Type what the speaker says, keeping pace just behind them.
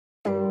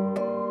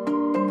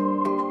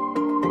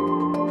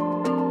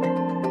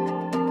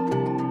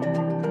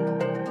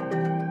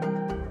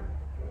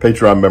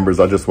Patreon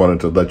members, I just wanted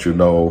to let you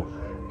know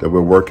that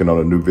we're working on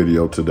a new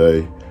video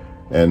today,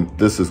 and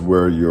this is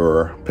where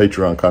your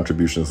Patreon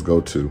contributions go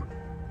to.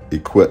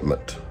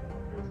 Equipment.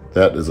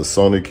 That is a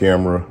Sony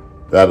camera.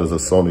 That is a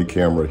Sony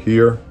camera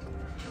here.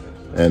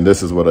 And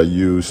this is what I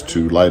use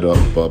to light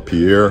up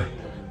Pierre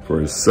for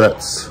his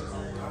sets.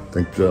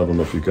 I don't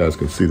know if you guys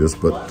can see this,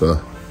 but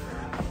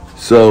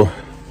so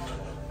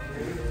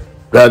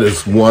that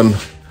is one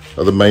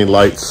of the main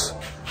lights.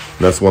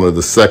 That's one of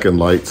the second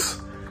lights.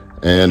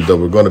 And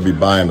we're going to be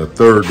buying a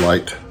third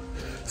light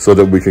so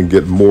that we can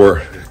get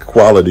more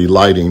quality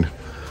lighting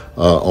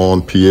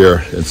on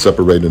Pierre and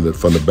separating it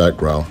from the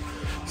background.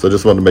 So I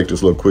just wanted to make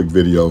this little quick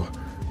video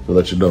to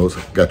let you know,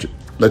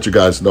 let you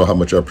guys know how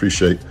much I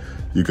appreciate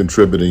you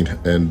contributing,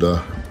 and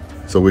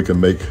so we can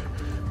make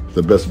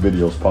the best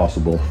videos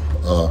possible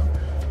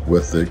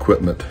with the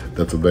equipment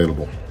that's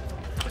available.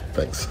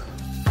 Thanks.